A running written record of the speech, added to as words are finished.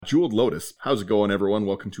Jeweled Lotus. How's it going, everyone?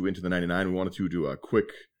 Welcome to Into the 99. We wanted to do a quick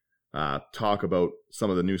talk about some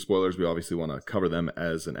of the new spoilers. We obviously want to cover them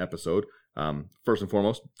as an episode. First and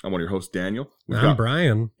foremost, I'm one of your hosts, Daniel. I'm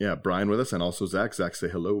Brian. Yeah, Brian with us, and also Zach. Zach, say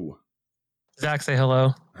hello. Zach, say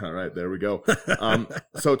hello. All right, there we go.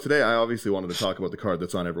 So today I obviously wanted to talk about the card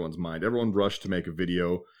that's on everyone's mind. Everyone rushed to make a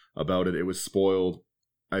video about it. It was spoiled,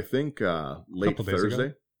 I think, late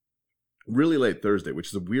Thursday. Really late Thursday, which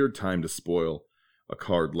is a weird time to spoil a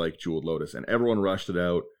card like Jeweled Lotus. And everyone rushed it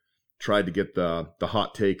out, tried to get the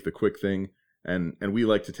hot take, the quick thing. And we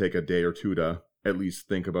like to take a day or two to at least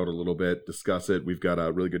think about it a little bit, discuss it. We've got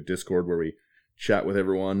a really good Discord where we chat with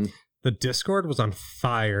everyone. The Discord was on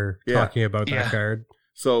fire talking about that card.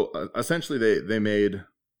 So essentially they made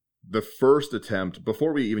the first attempt,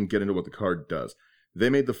 before we even get into what the card does, they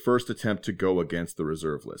made the first attempt to go against the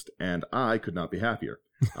reserve list. And I could not be happier.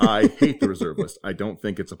 I hate the reserve list. I don't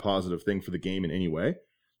think it's a positive thing for the game in any way.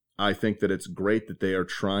 I think that it's great that they are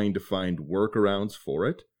trying to find workarounds for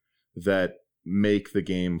it that make the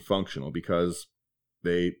game functional, because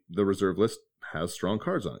the reserve list has strong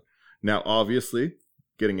cards on it. Now, obviously,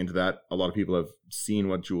 getting into that, a lot of people have seen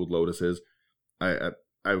what Jeweled Lotus is. I'm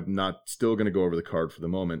not still going to go over the card for the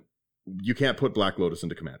moment. You can't put Black Lotus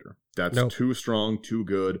into Commander. That's too strong, too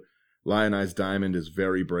good. Lionized Diamond is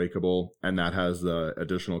very breakable, and that has the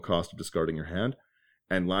additional cost of discarding your hand.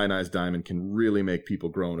 And Lionized Diamond can really make people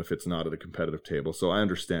groan if it's not at a competitive table, so I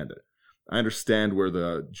understand it. I understand where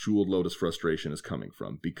the Jeweled Lotus frustration is coming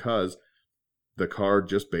from, because the card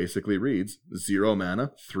just basically reads 0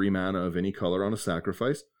 mana, 3 mana of any color on a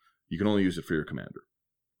sacrifice. You can only use it for your commander.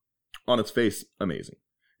 On its face, amazing.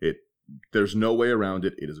 There's no way around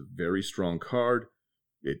it. It is a very strong card.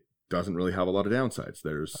 It doesn't really have a lot of downsides.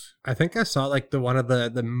 I think I saw like one of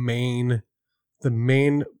the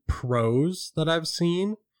main pros that I've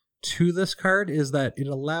seen to this card is that it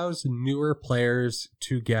allows newer players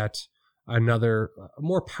to get another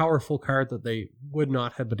more powerful card that they would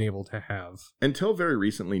not have been able to have. Until very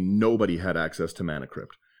recently, nobody had access to Mana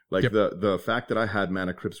Crypt. Like the fact that I had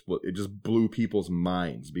Mana Crypts, it just blew people's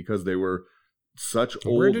minds, because they were such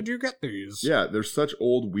old. Where did you get these? Yeah, they're such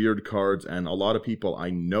old, weird cards, and a lot of people, I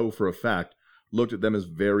know for a fact, looked at them as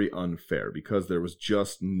very unfair, because there was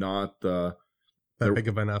just not big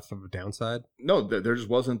of enough of a downside? No, there just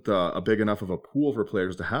wasn't a big enough of a pool for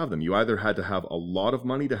players to have them. You either had to have a lot of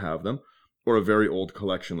money to have them, or a very old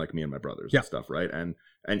collection like me and my brothers and stuff, right? And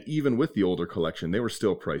even with the older collection, they were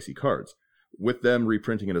still pricey cards. With them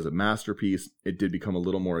reprinting it as a masterpiece, it did become a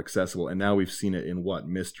little more accessible. And now we've seen it in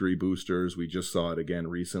mystery boosters. We just saw it again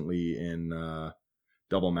recently in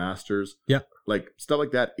Double Masters. Yeah. Like, stuff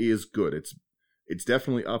like that is good. It's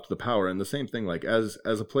definitely up to the power. And the same thing, like, as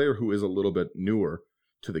a player who is a little bit newer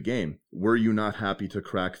to the game, were you not happy to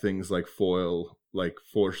crack things like foil, like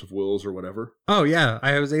Force of Wills or whatever? Oh yeah,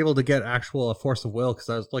 I was able to get a Force of Will, because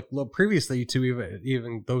I was like, previously to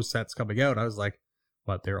even those sets coming out, I was like,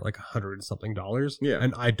 what, they were like $100 and something. Yeah.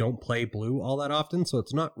 And I don't play blue all that often, so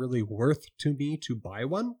it's not really worth to me to buy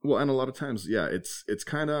one. Well, and a lot of times, it's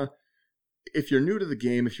kind of, if you're new to the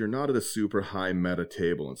game, if you're not at a super high meta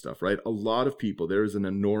table and stuff, right? A lot of people, there is an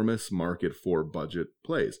enormous market for budget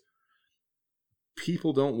plays.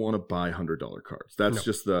 People don't want to buy $100 cards. That's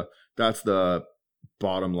that's the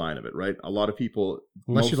bottom line of it, right? A lot of people,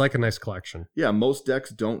 unless you like a nice collection. Yeah, most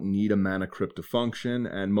decks don't need a Mana Crypt to function,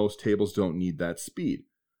 and most tables don't need that speed.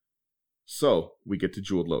 So we get to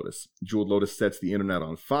Jeweled Lotus. Jeweled Lotus sets the internet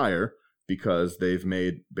on fire, because they've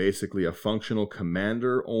made basically a functional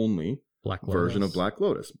commander only version of Black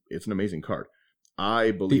Lotus. It's an amazing card.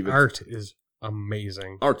 I believe the art is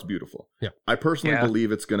amazing. Art's beautiful. Yeah. I personally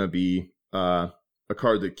believe it's going to be a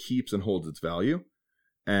card that keeps and holds its value.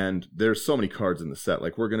 And there's so many cards in the set.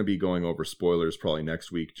 Like, we're going to be going over spoilers probably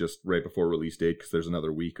next week, just right before release date, because there's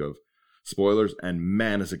another week of spoilers. And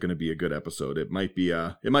man, is it going to be a good episode. It might be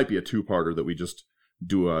a two-parter that we just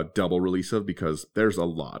do a double release of, because there's a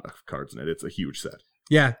lot of cards in it. It's a huge set.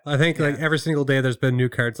 Yeah, I think like every single day there's been new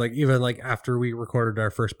cards. Like, even like after we recorded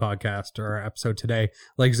our first podcast or our episode today,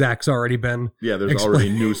 like Zach's already been there's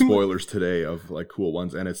already new spoilers today of like cool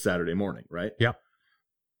ones, and it's Saturday morning, right? Yep.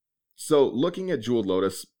 So looking at Jeweled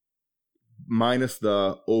Lotus, minus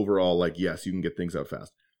the overall, like, yes, you can get things out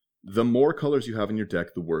fast. The more colors you have in your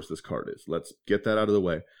deck, the worse this card is. Let's get that out of the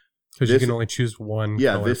way. Because you can only choose one.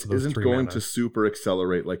 Yeah, this isn't going to super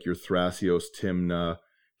accelerate like your Thrasios, Tymna,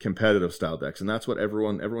 competitive style decks. And that's what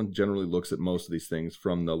everyone generally looks at most of these things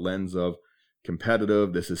from the lens of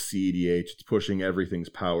competitive. This is CEDH. It's pushing everything's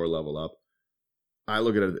power level up. I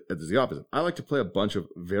look at it as the opposite. I like to play a bunch of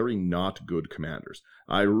very not good commanders.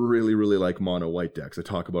 I really, really like mono white decks. I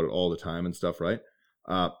talk about it all the time and stuff, right?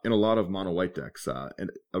 in a lot of mono white decks.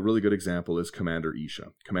 And a really good example is Commander Isha.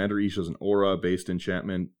 Commander Isha is an aura-based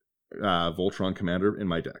enchantment Voltron commander in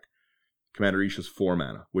my deck. Commander Isha is 4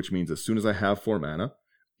 mana, which means as soon as I have 4 mana,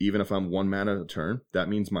 even if I'm 1 mana a turn, that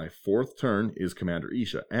means my 4th turn is Commander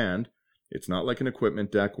Isha. And it's not like an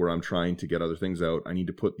equipment deck where I'm trying to get other things out. I need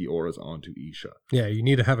to put the auras onto Isha. Yeah, you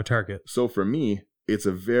need to have a target. So for me, it's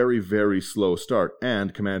a very, very slow start,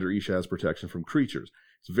 and Commander Isha has protection from creatures.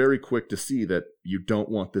 It's very quick to see that you don't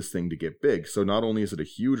want this thing to get big. So not only is it a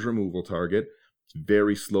huge removal target, it's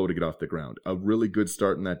very slow to get off the ground. A really good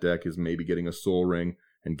start in that deck is maybe getting a Soul Ring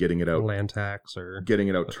and getting it out. Land tax or... Getting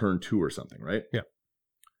it out turn 2 or something, right? Yeah.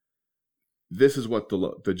 This is what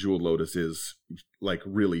the Jeweled Lotus is like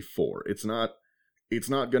really for. It's not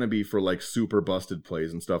going to be for like super busted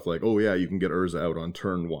plays and stuff like, oh yeah, you can get Urza out on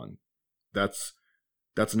turn 1. That's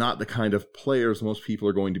not the kind of players most people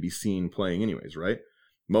are going to be seen playing anyways, right?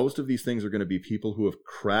 Most of these things are going to be people who have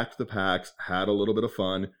cracked the packs, had a little bit of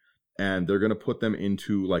fun, and they're going to put them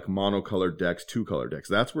into like monocolored decks, 2-color decks.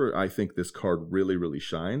 That's where I think this card really, really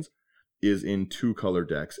shines, is in 2-color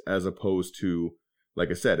decks, as opposed to, like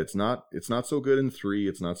I said, it's not so good in 3,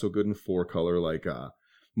 it's not so good in 4-color. Like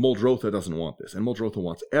Muldrotha doesn't want this, and Muldrotha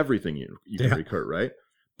wants everything you can recur, right?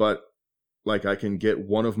 But like I can get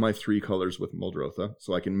one of my 3 colors with Muldrotha,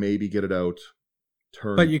 so I can maybe get it out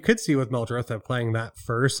turn. But you could see with Muldrotha playing that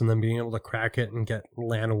first and then being able to crack it and get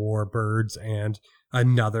Land of War birds and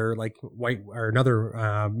another like white or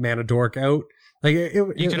another mana dork out. Like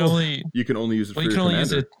you can only use it for your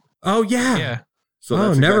commander. Oh yeah. Yeah.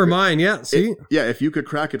 So never mind. Yeah. See. If you could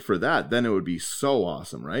crack it for that, then it would be so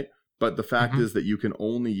awesome, right? But the fact is that you can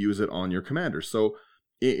only use it on your commander. So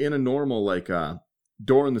in a normal like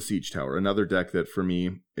Doran the Siege Tower, another deck that for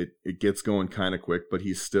me it gets going kind of quick, but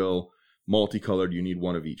he's still multicolored. You need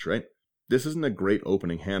one of each, right? This isn't a great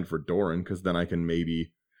opening hand for Doran, because then I can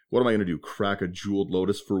maybe, what am I going to do? Crack a Jeweled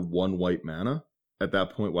Lotus for 1 white mana? At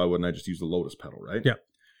that point, why wouldn't I just use the Lotus Petal, right? Yeah.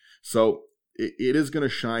 So it is going to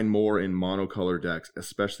shine more in monocolor decks,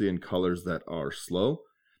 especially in colors that are slow.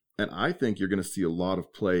 And I think you're going to see a lot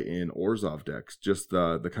of play in Orzhov decks, just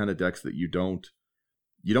the kind of decks that you don't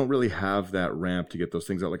really have that ramp to get those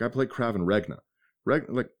things out. Like I play Kraven Regna.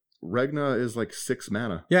 Regna is like 6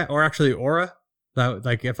 mana. Yeah, or actually Aura.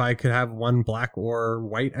 Like if I could have 1 black or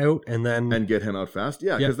white out and get him out fast.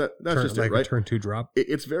 Yeah, because that's just like it, right? A turn 2 drop.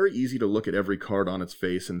 It's very easy to look at every card on its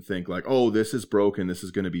face and think like, oh, this is broken, this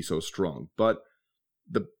is going to be so strong. But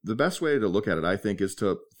the best way to look at it, I think, is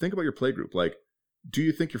to think about your playgroup. Like, do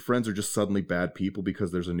you think your friends are just suddenly bad people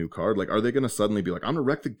because there's a new card? Like, are they going to suddenly be like, I'm going to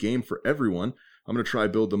wreck the game for everyone, I'm going to try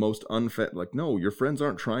build the most unfun... Like, no, your friends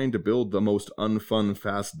aren't trying to build the most unfun,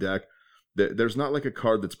 fast deck. There's not like a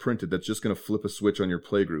card that's printed that's just going to flip a switch on your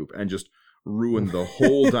playgroup and just ruin the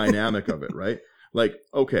whole dynamic of it, right? Like,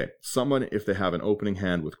 okay, someone, if they have an opening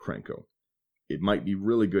hand with Krenko, it might be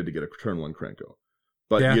really good to get a turn 1 Krenko.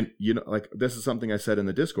 But, you know, like, this is something I said in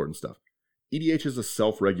the Discord and stuff. EDH is a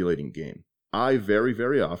self-regulating game. I very,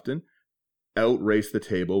 very often outrace the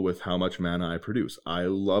table with how much mana I produce. I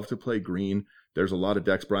love to play green. There's a lot of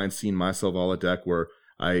decks, Brian's seen my Selvala deck where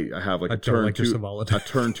I have like a turn 2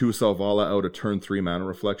 Selvala out, a turn 3 mana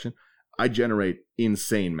reflection. I generate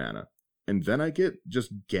insane mana. And then I get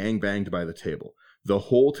just gangbanged by the table. The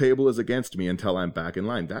whole table is against me until I'm back in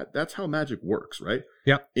line. That's how Magic works, right?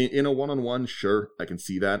 Yeah. In a one-on-one, sure, I can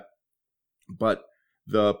see that. But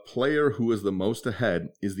the player who is the most ahead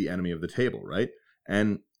is the enemy of the table, right?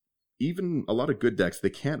 And even a lot of good decks, they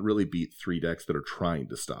can't really beat 3 decks that are trying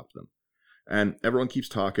to stop them. And everyone keeps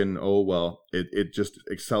talking, oh, well, it just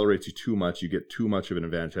accelerates you too much. You get too much of an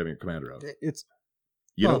advantage having your commander out.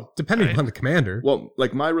 Depending upon the commander. Well,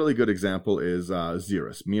 like my really good example is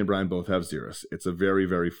Xeris. Me and Brian both have Xeris. It's a very,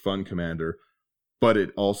 very fun commander, but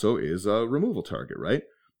it also is a removal target, right?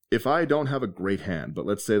 If I don't have a great hand, but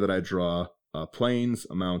let's say that I draw Plains,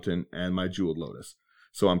 a Mountain, and my Jeweled Lotus.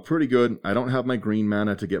 So I'm pretty good. I don't have my green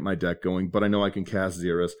mana to get my deck going, but I know I can cast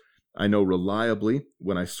Xeris. I know reliably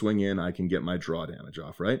when I swing in, I can get my draw damage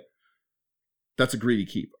off, right? That's a greedy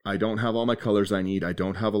keep. I don't have all my colors I need. I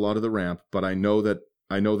don't have a lot of the ramp, but I know that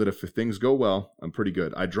if things go well, I'm pretty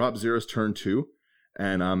good. I drop Xeris turn 2,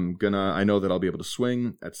 and I know that I'll be able to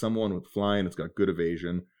swing at someone with flying. It's got good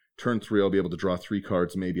evasion. Turn 3, I'll be able to draw 3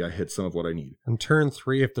 cards. Maybe I hit some of what I need. And turn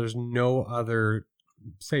 3, if there's no other,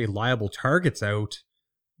 say, liable targets out,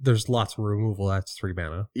 there's lots of removal. That's 3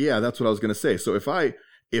 mana. Yeah, that's what I was going to say. So if I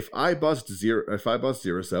bust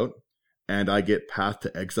Xeris out and I get Path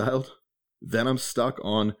to Exiled, then I'm stuck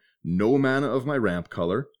on no mana of my ramp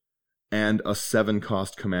color and a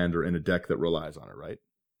 7-cost commander in a deck that relies on it, right?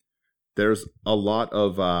 There's a lot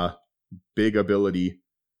of big ability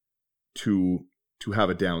to have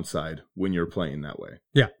a downside when you're playing that way.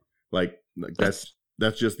 Yeah. Like that's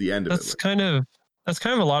just the end of That's it. kind of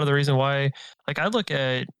a lot of the reason why, like, I look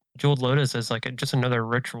at Jeweled Lotus as like just another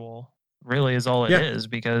ritual. Really, is all it is,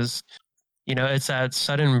 because it's that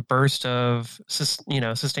sudden burst of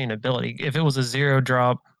sustainability. If it was a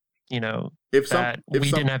 0-drop,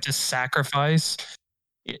 didn't have to sacrifice,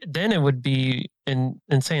 then it would be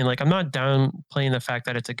insane. Like, I'm not downplaying the fact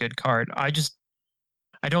that it's a good card. I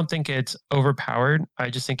don't think it's overpowered.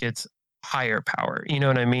 I just think it's higher power. You know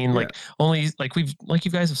what I mean? Yeah. Like, only like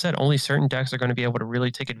you guys have said, only certain decks are going to be able to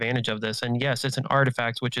really take advantage of this. And yes, it's an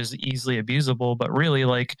artifact which is easily abusable, but really,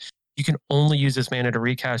 like, you can only use this mana to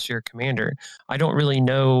recast your commander. I don't really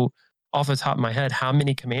know off the top of my head how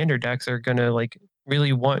many commander decks are going to like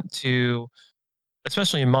really want to,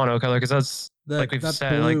 especially in mono color, because that's like we've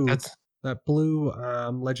said, blue, like that's that blue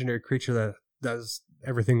legendary creature that does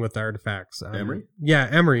everything with artifacts. Emery? Yeah,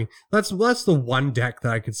 Emery. That's the one deck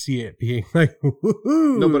that I could see it being like,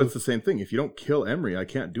 woo-hoo. No, but it's the same thing. If you don't kill Emery, I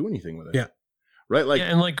can't do anything with it. Yeah. Right? Like,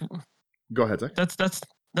 and like, go ahead, Zach.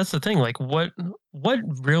 That's the thing. Like, what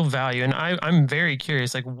real value? And I'm very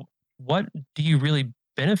curious. Like, what do you really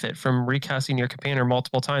benefit from recasting your commander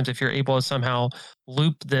multiple times if you're able to somehow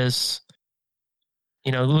loop this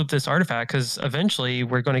artifact? Because eventually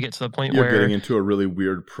we're going to get to the point you're where getting into a really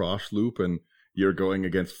weird Prosh loop, and you're going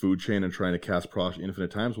against Food Chain and trying to cast Prosh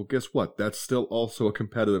infinite times. Well, guess what? That's still also a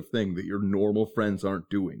competitive thing that your normal friends aren't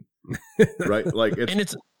doing, right? Like,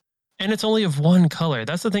 and it's only of one color.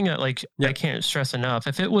 That's the thing that, like, I can't stress enough.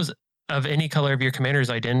 If it was of any color of your commander's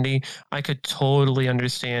identity, I could totally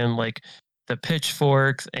understand, like, the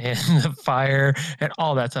pitchforks and the fire and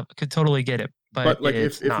all that stuff. I could totally get it. But like,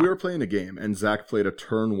 if we were playing a game and Zach played a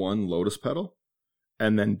turn 1 Lotus Petal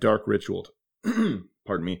and then Dark Ritualed,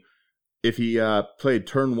 pardon me, if he played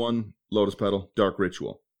turn 1 Lotus Petal, Dark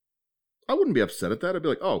Ritual, I wouldn't be upset at that. I'd be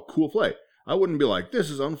like, oh, cool play. I wouldn't be like, this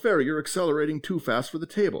is unfair. You're accelerating too fast for the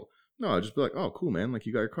table. No, I'd just be like, oh, cool, man. Like,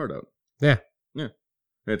 you got your card out. Yeah.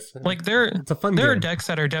 It's like, it's a fun there game. are decks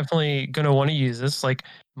that are definitely going to want to use this. Like,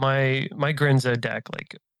 my Grinzo deck,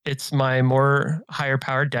 like, it's my more higher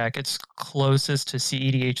powered deck. It's closest to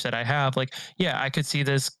CEDH that I have. Like, yeah, I could see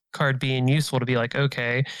this card being useful to be like,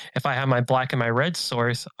 okay, if I have my black and my red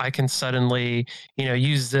source, I can suddenly,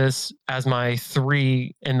 use this as my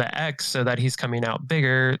 3 in the X so that he's coming out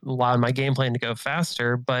bigger, allowing my game plan to go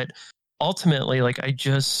faster. But ultimately, like,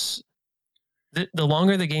 the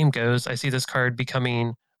longer the game goes, I see this card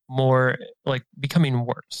becoming worse. Like,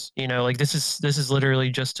 this is literally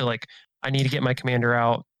just to, like, I need to get my commander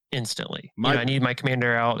out instantly. I need my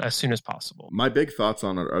commander out as soon as possible. My big thoughts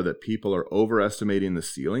on it are that people are overestimating the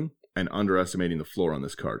ceiling and underestimating the floor on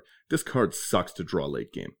this card. This card sucks to draw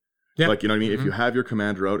late game. Yeah. Like, you know what I mean? Mm-hmm. If you have your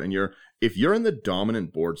commander out and if you're in the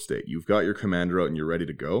dominant board state, you've got your commander out and you're ready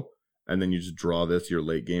to go, and then you just draw your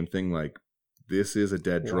late game thing, like, this is a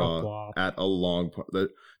dead draw at a long part.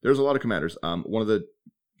 There's a lot of commanders.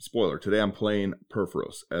 Spoiler, today I'm playing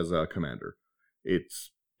Perforos as a commander.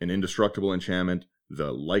 It's an indestructible enchantment.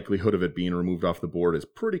 The likelihood of it being removed off the board is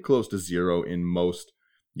pretty close to 0 in most,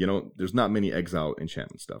 there's not many exile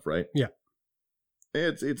enchantment stuff, right? Yeah.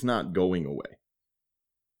 It's not going away.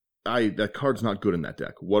 That card's not good in that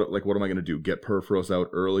deck. What am I going to do? Get Perforos out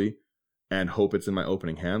early and hope it's in my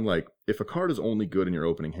opening hand? Like, if a card is only good in your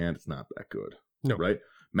opening hand, it's not that good. No. Right?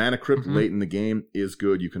 Mana Crypt late in the game is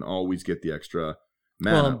good. You can always get the extra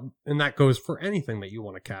mana. Well, and that goes for anything that you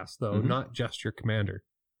want to cast, though, not just your commander.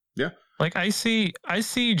 Yeah. Like, I see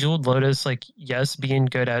Jeweled Lotus, like, yes, being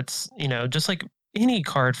good at, just like any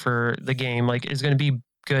card for the game, like, is going to be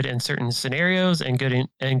good in certain scenarios and good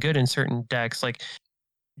in certain decks. Like,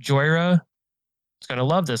 Joyra is going to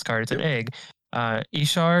love this card. It's an egg.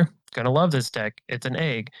 Ishar, going to love this deck. It's an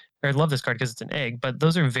egg. Or love this card because it's an egg. But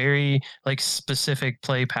those are very, like, specific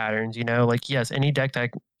play patterns, Like, yes, any deck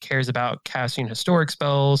that cares about casting historic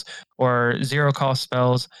spells or 0-cost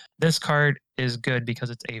spells, this card is good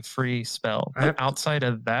because it's a free spell. But outside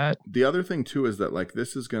of that, the other thing too is that, like,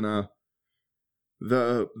 this is gonna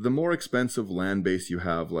the more expensive land base you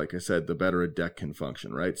have, like I said, the better a deck can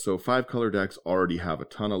function, right? So 5-color decks already have a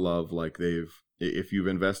ton of love. Like, if you've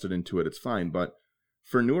invested into it, it's fine. But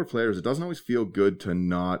for newer players, it doesn't always feel good to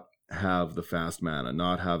not have the fast mana,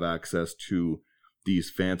 not have access to these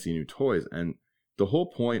fancy new toys. And the whole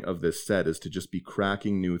point of this set is to just be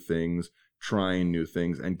cracking new things, trying new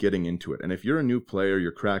things, and getting into it. And if you're a new player,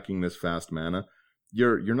 you're cracking this fast mana,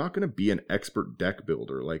 you're not going to be an expert deck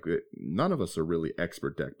builder. Like, none of us are really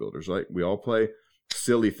expert deck builders, right? We all play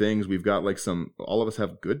silly things. We've got, like, all of us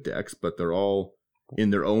have good decks, but they're all in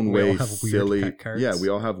their own we all way, have weird silly. pet cards. Yeah, we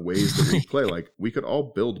all have ways that we play. Like, we could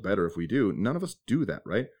all build better if we do. None of us do that,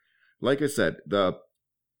 right? Like I said,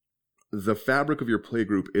 the fabric of your play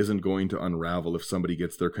group isn't going to unravel if somebody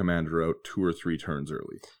gets their commander out 2 or 3 turns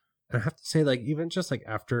early. I have to say, like, even just like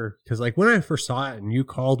after, because like when I first saw it and you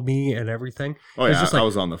called me and everything. Oh, it was yeah, just like, I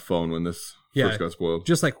was on the phone when this first got spoiled.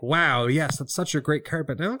 Just like, wow, yes, that's such a great card.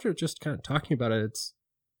 But now after just kind of talking about it, it's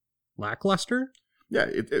lackluster. Yeah,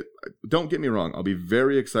 don't get me wrong. I'll be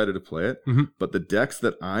very excited to play it. Mm-hmm. But the decks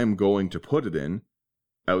that I'm going to put it in,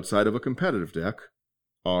 outside of a competitive deck,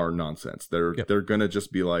 are nonsense. They're going to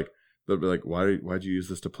just be like, they'll be like, why'd you use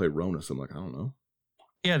this to play Ronus? I'm like, I don't know.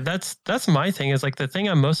 Yeah, that's my thing, is like the thing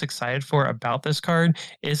I'm most excited for about this card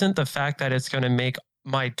isn't the fact that it's going to make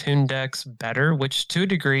my Toon decks better, which to a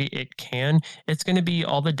degree it can. It's going to be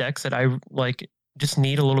all the decks that I like just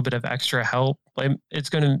need a little bit of extra help. Like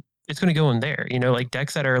it's going to go in there, you know, like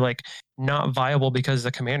decks that are like not viable because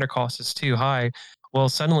the commander cost is too high. Well,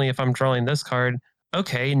 suddenly if I'm drawing this card,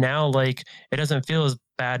 okay, now like it doesn't feel as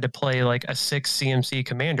bad to play like a 6 CMC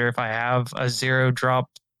commander if I have a 0 drop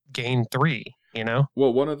gain 3, you know?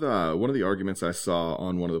 Well, one of the arguments I saw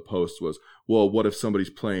on one of the posts was, well, what if somebody's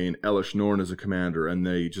playing Elish Norn as a commander and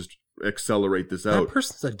they just accelerate this out? That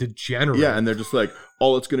person's a degenerate. Yeah, and they're just like,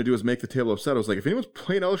 all it's going to do is make the table upset. I was like, if anyone's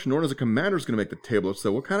playing Elish Norn as a commander, is going to make the table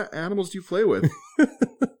upset. What kind of animals do you play with?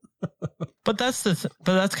 But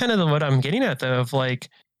that's kind of what I'm getting at, though, of like,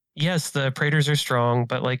 yes, the Praetors are strong,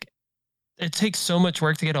 but like it takes so much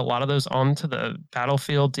work to get a lot of those onto the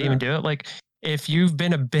battlefield to even do it. Like if you've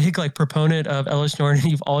been a big like proponent of Elish Norn and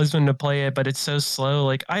you've always wanted to play it, but it's so slow,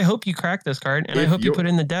 like I hope you crack this card and I hope you put it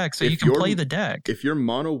in the deck so you can play the deck. If your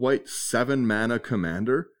mono white 7 mana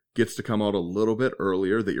commander gets to come out a little bit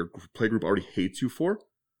earlier that your playgroup already hates you for,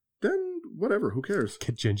 then whatever, who cares?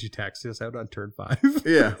 Get Genji Taxius out on turn 5.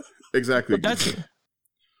 Yeah, exactly. That's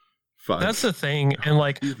 5. That's the thing, and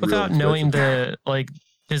like without knowing the like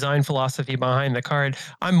design philosophy behind the card,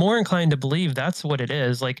 I'm more inclined to believe that's what it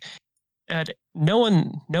is. Like, no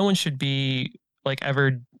one should be like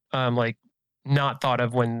ever like not thought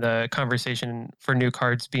of when the conversation for new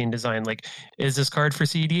cards being designed. Like, is this card for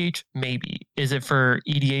CEDH? Maybe. Is it for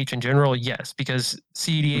EDH in general? Yes, because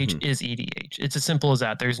CEDH is EDH. It's as simple as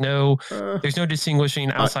that. There's no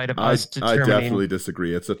distinguishing outside of us determining. I definitely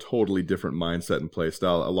disagree. It's a totally different mindset and play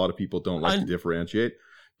style. A lot of people don't like to differentiate.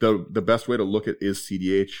 The best way to look at is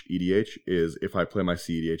CDH, EDH, is if I play my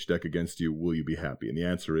CEDH deck against you, will you be happy? And the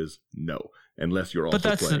answer is no, unless you're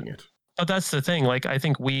also playing it. But that's the thing. Like, I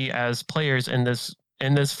think we as players in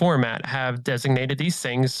this format have designated these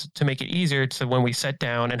things to make it easier to when we sit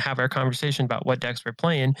down and have our conversation about what decks we're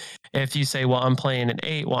playing. If you say, well, I'm playing an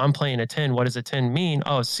 8, well, I'm playing a 10. What does a 10 mean?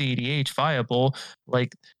 Oh, CEDH viable.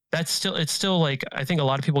 Like, it's still like, I think a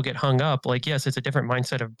lot of people get hung up. Like, yes, it's a different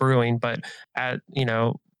mindset of brewing, but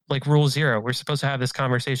like rule 0, we're supposed to have this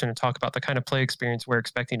conversation and talk about the kind of play experience we're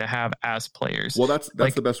expecting to have as players. Well, that's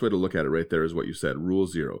like, the best way to look at it right there is what you said, rule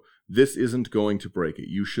 0. This isn't going to break it.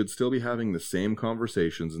 You should still be having the same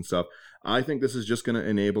conversations and stuff. I think this is just going to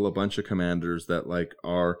enable a bunch of commanders that like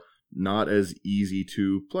are not as easy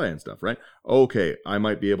to play and stuff, right? Okay, I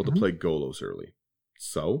might be able to play Golos early.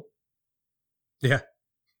 So? Yeah.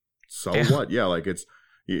 So what? Yeah, like it's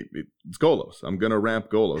Golos. I'm going to ramp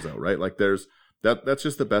Golos out, right? Like that's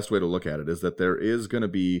just the best way to look at it, is that there is going to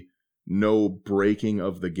be no breaking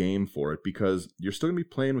of the game for it, because you're still going to be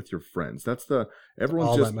playing with your friends.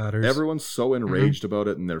 Everyone's so enraged about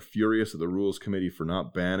it, and they're furious at the rules committee for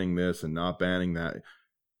not banning this and not banning that.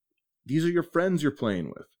 These are your friends you're playing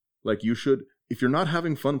with. Like, you should, if you're not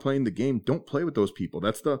having fun playing the game, don't play with those people.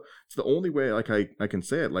 It's the only way like I can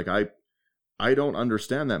say it. Like, I don't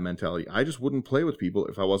understand that mentality. I just wouldn't play with people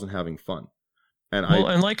if I wasn't having fun.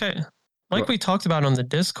 Like we talked about on the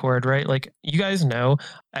Discord, right? Like, you guys know,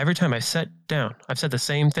 every time I sit down, I've said the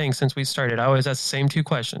same thing since we started. I always ask the same 2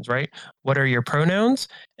 questions, right? What are your pronouns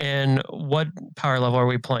and what power level are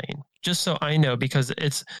we playing? Just so I know, because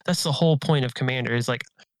that's the whole point of Commander, is like,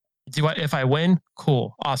 if I win,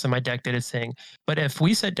 cool, awesome, my deck did its thing. But if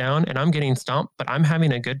we sit down and I'm getting stomped, but I'm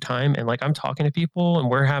having a good time and like I'm talking to people and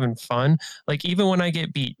we're having fun, like even when I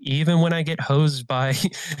get beat, even when I get hosed by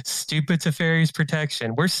stupid Teferi's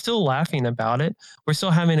protection, we're still laughing about it. We're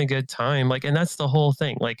still having a good time. Like, and that's the whole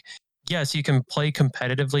thing. Like, yes, you can play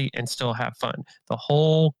competitively and still have fun. The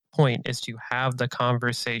whole point is to have the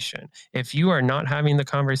conversation. If you are not having the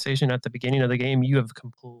conversation at the beginning of the game, you have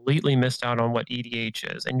completely missed out on what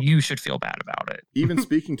EDH is, and you should feel bad about it. Even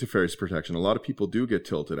speaking to Teferi's protection, a lot of people do get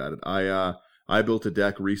tilted at it. I built a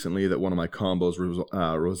deck recently that one of my combos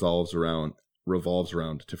revolves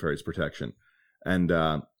around Teferi's protection, And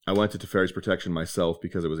I went to Teferi's Protection myself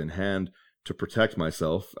because it was in hand to protect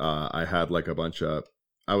myself. I had like a bunch of...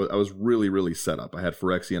 I was really, really set up. I had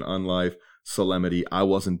Phyrexian Unlife, Solemnity. I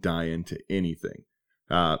wasn't dying to anything.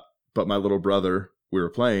 But my little brother, we were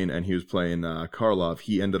playing, and he was playing Karlov.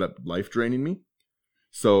 He ended up life draining me.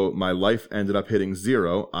 So my life ended up hitting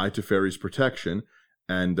 0. I Teferi's Protection.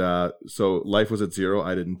 And so life was at 0.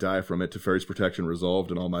 I didn't die from it. Teferi's Protection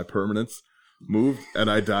resolved, and all my permanents moved. And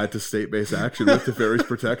I died to state-based action with Teferi's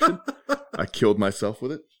Protection. I killed myself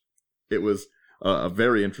with it. It was a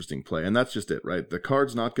very interesting play. And that's just it, right? The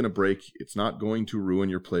card's not going to break. It's not going to ruin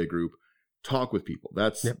your play group. Talk with people.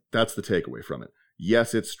 That's the takeaway from it.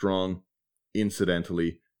 Yes, it's strong.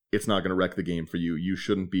 Incidentally, it's not going to wreck the game for you. You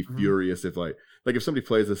shouldn't be furious if like if somebody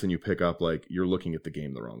plays this and you pick up, like, you're looking at the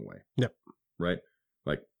game the wrong way. Yep. Right?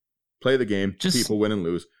 Like, play the game. People win and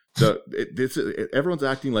lose. Everyone's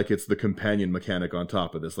acting like it's the companion mechanic on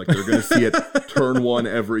top of this. Like, they're going to see it turn 1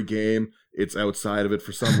 every game. It's outside of it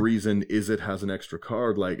for some reason. It has an extra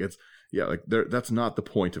card. Like, that's not the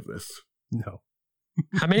point of this. No.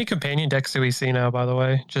 How many companion decks do we see now, by the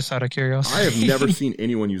way? Just out of curiosity. I have never seen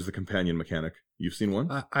anyone use the companion mechanic. You've seen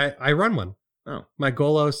one? I run one. Oh. My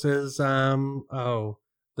Golos is,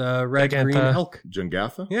 the red-green elk.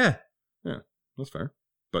 Jangatha? Yeah. Yeah, that's fair.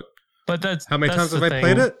 But that's... How many that's times have I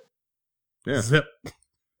played it? Yeah. Zip.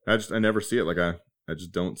 I never see it. Like, I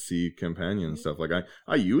just don't see companion and stuff. Like,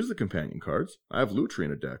 I use the companion cards. I have Lutri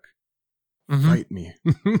in a deck. Mm-hmm. Fight me.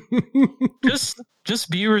 just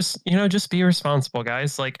be responsible,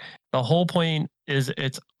 guys. Like, the whole point is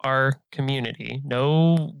it's our community.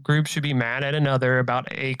 No group should be mad at another about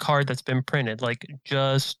a card that's been printed. Like,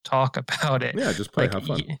 just talk about it. Yeah, just play, like, have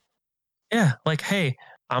fun. Yeah, like, hey,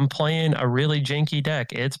 I'm playing a really janky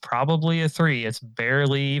deck. It's probably a 3. It's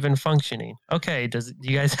barely even functioning. Okay, do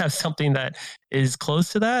you guys have something that is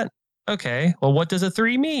close to that? Okay, well, what does a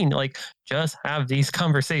 3 mean? Like, just have these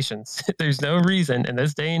conversations. There's no reason in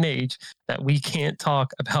this day and age that we can't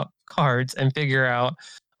talk about cards and figure out,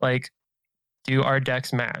 like, do our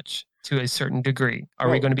decks match to a certain degree? Are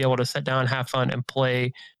we going to be able to sit down, have fun, and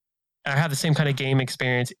play, have the same kind of game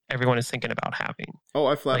experience everyone is thinking about having? Oh,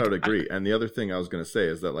 I flat out agree. And the other thing I was going to say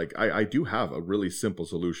is that, like, I do have a really simple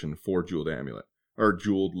solution for Jeweled Amulet. Or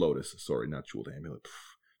Jeweled Lotus. Sorry, not Jeweled Amulet.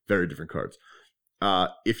 Very different cards.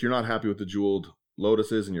 If you're not happy with the Jeweled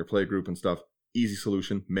Lotuses in your play group and stuff, easy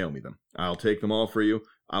solution, mail me them. I'll take them all for you.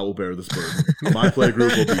 I will bear this burden. My play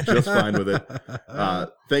group will be just fine with it.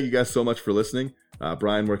 Thank you guys so much for listening.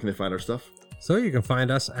 Brian, where can they find our stuff? So you can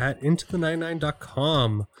find us at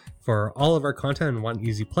intothe99.com for all of our content in one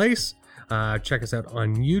easy place. Check us out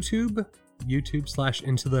on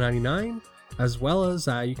YouTube/intothe99, as well as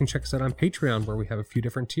you can check us out on Patreon, where we have a few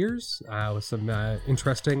different tiers with some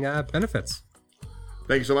interesting benefits.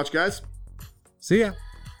 Thank you so much, guys. See ya.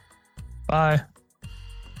 Bye.